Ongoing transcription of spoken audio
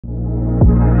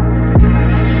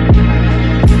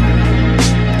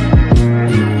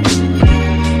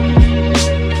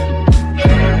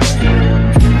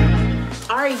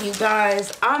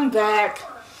I'm back.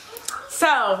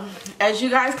 So, as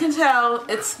you guys can tell,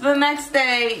 it's the next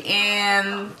day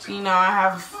and, you know, I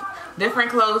have different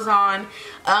clothes on.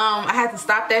 I had to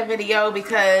stop that video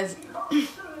because,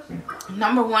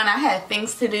 number one, I had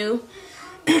things to do.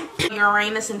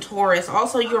 Uranus and Taurus.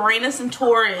 Also, Uranus and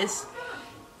Taurus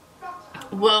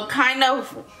will kind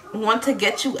of want to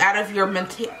get you out of your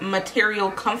material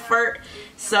comfort.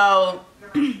 So,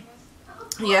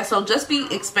 yeah, so just be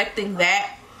expecting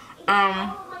that.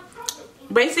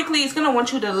 Basically, it's going to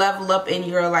want you to level up in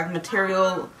your, like,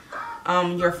 material,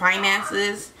 your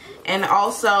finances. And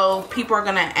also, people are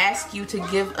going to ask you to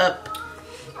give up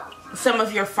some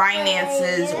of your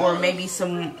finances, or maybe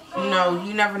some, you know,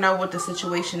 you never know what the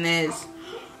situation is.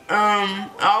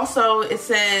 Also, it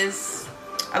says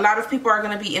a lot of people are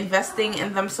going to be investing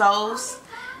in themselves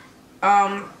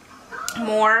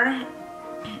more,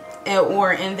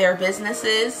 or in their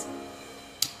businesses.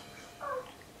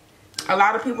 A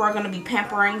lot of people are going to be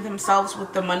pampering themselves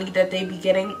with the money that they be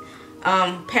getting.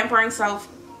 Pampering self.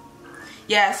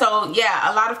 Yeah, so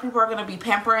yeah, a lot of people are going to be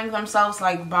pampering themselves,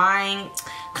 like buying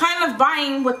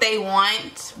what they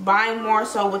want, buying more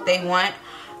so what they want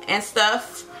and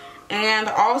stuff. And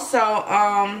also,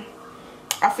 I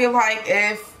feel like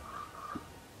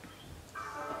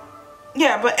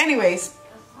but anyways,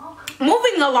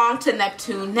 moving along to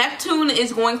Neptune. Neptune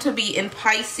is going to be in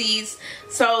Pisces.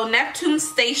 So Neptune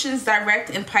stations direct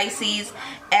in Pisces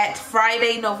at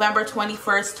Friday, November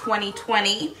 21st,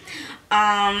 2020.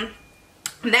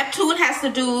 Neptune has to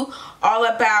do all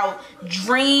about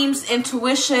dreams,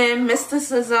 intuition,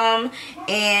 mysticism,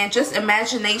 and just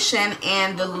imagination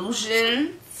and delusions.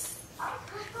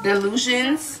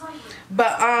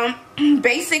 But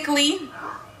basically,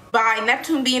 by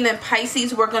Neptune being in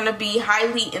Pisces, we're going to be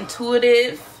highly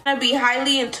intuitive.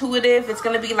 It's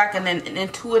going to be like an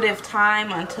intuitive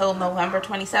time until November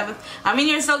 27th. I mean,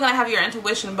 you're still going to have your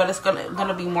intuition, but it's going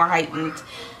to be more heightened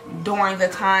during the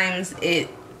times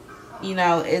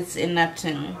it's in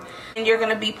Neptune. And you're going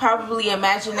to be probably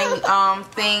imagining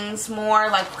things more,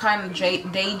 like kind of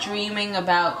daydreaming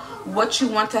about what you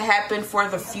want to happen for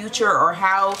the future, or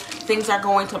how things are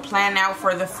going to plan out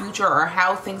for the future, or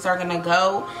how things are going to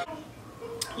go.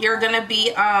 You're going to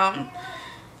be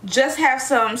just have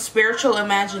some spiritual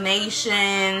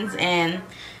imaginations and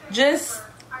just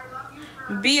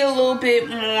be a little bit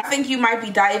more. I think you might be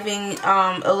diving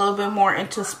a little bit more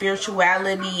into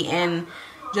spirituality and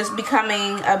just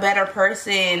becoming a better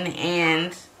person,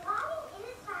 and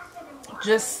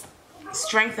just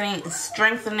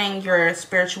strengthening your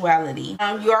spirituality.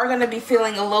 You are going to be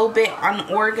feeling a little bit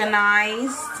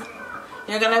unorganized.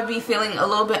 You're going to be feeling a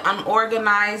little bit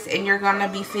unorganized, and you're going to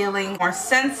be feeling more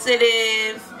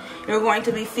sensitive. You're going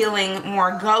to be feeling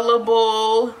more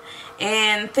gullible,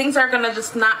 and things are going to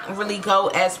just not really go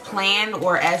as planned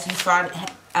or as you thought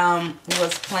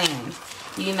was planned.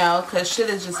 You know, because shit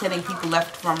is just hitting people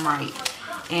left from right.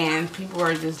 And people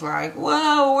are just like,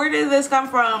 whoa, where did this come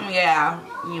from? Yeah,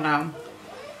 you know.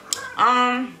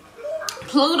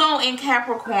 Pluto in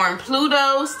Capricorn.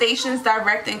 Pluto stations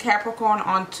direct in Capricorn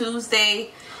on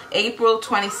Tuesday, April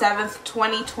 27th,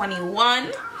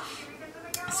 2021.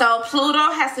 So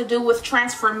Pluto has to do with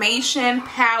transformation,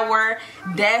 power,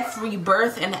 death,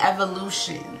 rebirth, and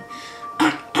evolution.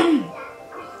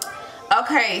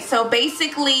 Okay, so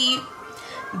basically,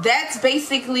 that's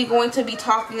basically going to be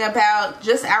talking about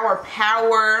just our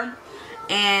power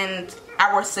and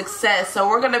our success. So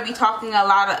we're going to be talking a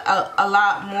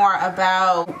lot more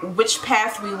about which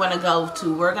path we want to go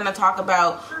to. We're going to talk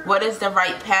about what is the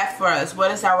right path for us.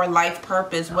 What is our life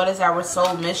purpose? What is our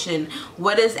soul mission?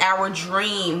 What is our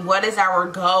dream? What is our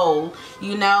goal?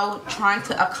 You know, trying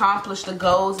to accomplish the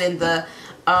goals and the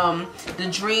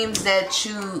dreams that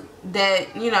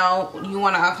you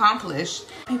want to accomplish.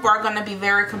 People are going to be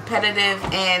very competitive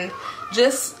and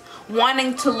just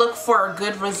wanting to look for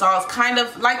good results. Kind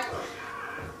of like,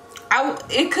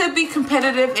 it could be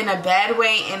competitive in a bad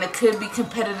way, and it could be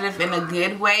competitive in a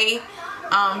good way.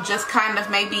 Just kind of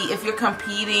maybe if you're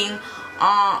competing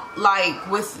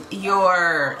like with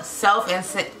yourself and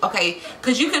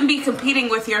because you can be competing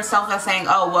with yourself and saying,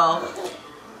 oh well,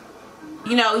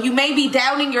 you know, you may be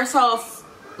doubting yourself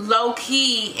low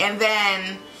key, and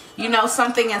then, you know,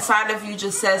 something inside of you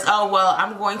just says, oh well,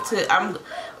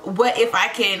 what if I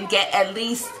can get at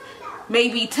least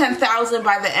maybe 10,000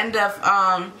 by the end of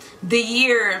the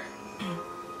year,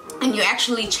 and you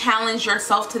actually challenge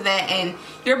yourself to that, and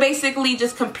you're basically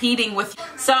just competing with.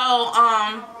 So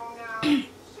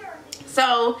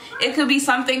it could be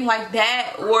something like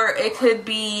that, or it could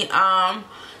be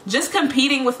just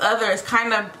competing with others,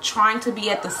 kind of trying to be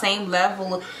at the same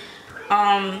level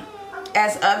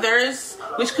as others,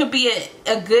 which could be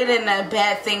a good and a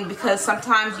bad thing, because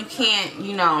sometimes you can't,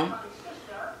 you know,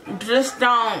 just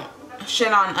don't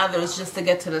shit on others just to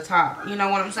get to the top. You know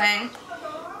what I'm saying?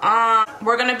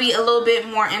 We're gonna be a little bit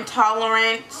more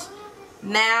intolerant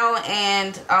now,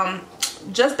 and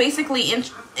just basically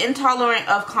intolerant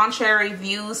of contrary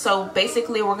views. So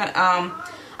basically we're gonna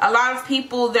a lot of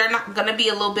people, they're not gonna be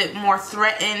a little bit more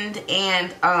threatened,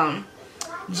 and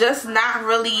just not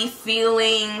really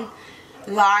feeling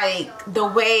like the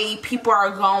way people are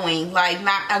going, like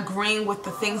not agreeing with the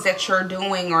things that you're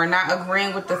doing, or not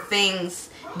agreeing with the things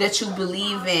that you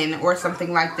believe in, or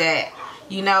something like that,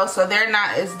 you know. So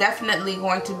it's definitely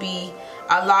going to be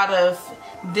a lot of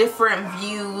different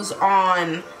views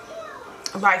on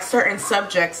like certain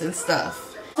subjects and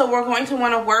stuff. So we're going to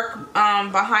want to work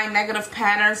behind negative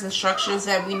patterns and structures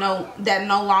that we know that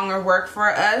no longer work for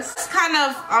us. It's kind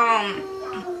of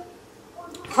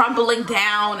crumbling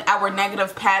down our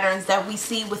negative patterns that we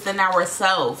see within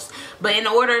ourselves. But in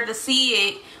order to see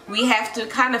it, we have to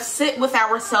kind of sit with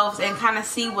ourselves and kind of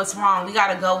see what's wrong. We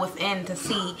got to go within to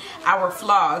see our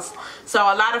flaws. So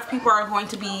a lot of people are going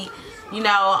to be, you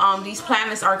know, these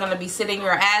planets are going to be sitting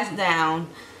your ass down.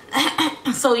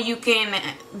 So you can,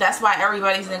 that's why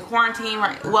everybody's in quarantine,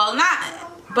 right? Well,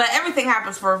 not, but everything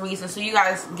happens for a reason. So you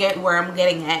guys get where I'm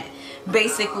getting at.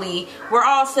 Basically, we're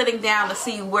all sitting down to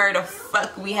see where the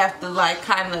fuck we have to like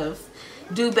kind of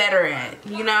do better at,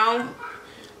 you know?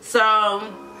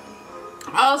 So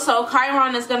also,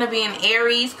 Chiron is going to be in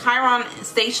Aries. Chiron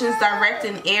stations direct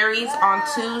in Aries on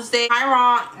Tuesday.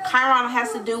 Chiron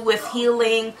has to do with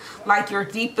healing like your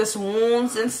deepest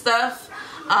wounds and stuff.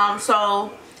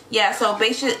 So yeah, so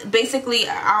basically,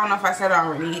 I don't know if I said it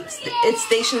already, it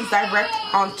stations direct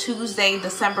on Tuesday,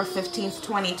 December 15th,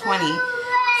 2020.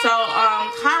 So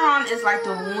Chiron is like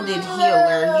the wounded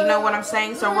healer, you know what I'm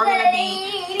saying? So we're going to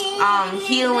be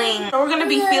healing. So we're going to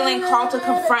be feeling called to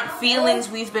confront feelings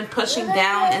we've been pushing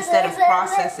down instead of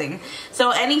processing. So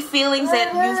any feelings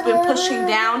that you've been pushing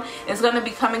down is going to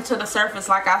be coming to the surface.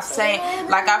 Like I've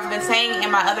been saying in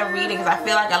my other readings, I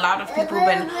feel like a lot of people have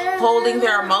been holding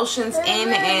their emotions in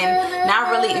and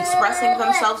not really expressing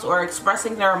themselves or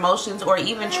expressing their emotions, or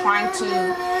even trying to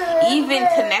even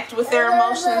connect with their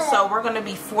emotions. So we're going to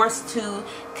be forced to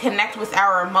connect with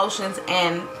our emotions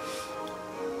and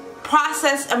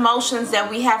process emotions that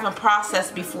we haven't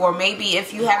processed before. Maybe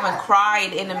if you haven't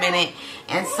cried in a minute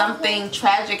and something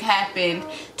tragic happened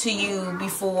to you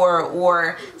before,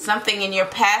 or something in your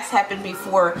past happened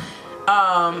before,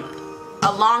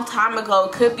 a long time ago.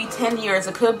 It could be 10 years,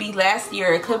 it could be last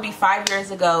year, it could be 5 years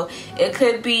ago, it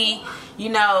could be, you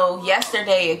know,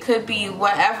 yesterday, it could be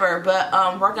whatever.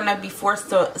 But we're gonna be forced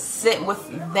to sit with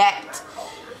that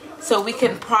so we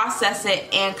can process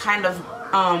it and kind of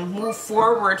move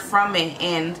forward from it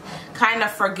and kind of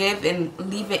forgive and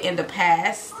leave it in the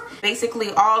past.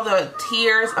 Basically, all the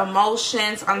tears,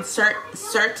 emotions,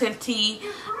 uncertainty,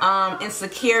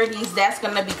 insecurities, that's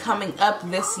going to be coming up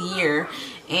this year.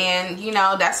 And, you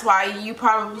know, that's why you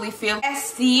probably feel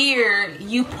last year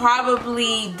you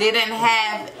probably didn't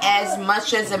have as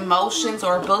much as emotions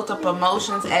or built up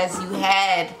emotions as you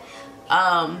had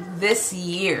this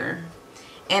year.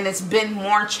 And it's been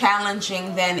more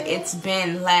challenging than it's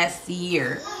been last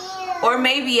year. Or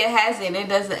maybe it hasn't. It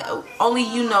doesn't. Only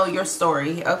you know your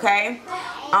story, okay?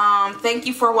 Thank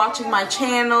you for watching my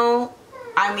channel.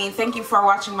 Thank you for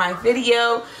watching my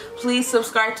video. Please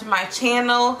subscribe to my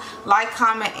channel. Like,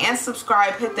 comment, and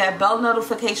subscribe. Hit that bell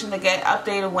notification to get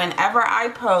updated whenever I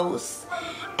post.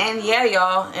 And yeah,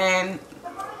 y'all. And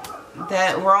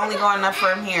that we're only going up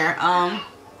from here.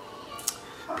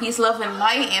 Peace, love, and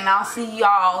light, and I'll see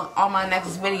y'all on my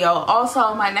next video.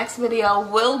 Also, my next video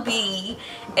will be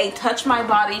a touch my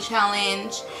body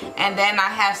challenge, and then I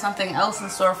have something else in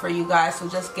store for you guys, so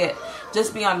just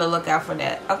be on the lookout for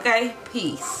that. Okay,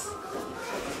 peace.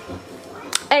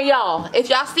 And y'all, if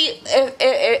y'all see,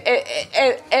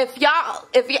 if y'all,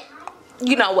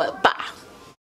 you know what, bye.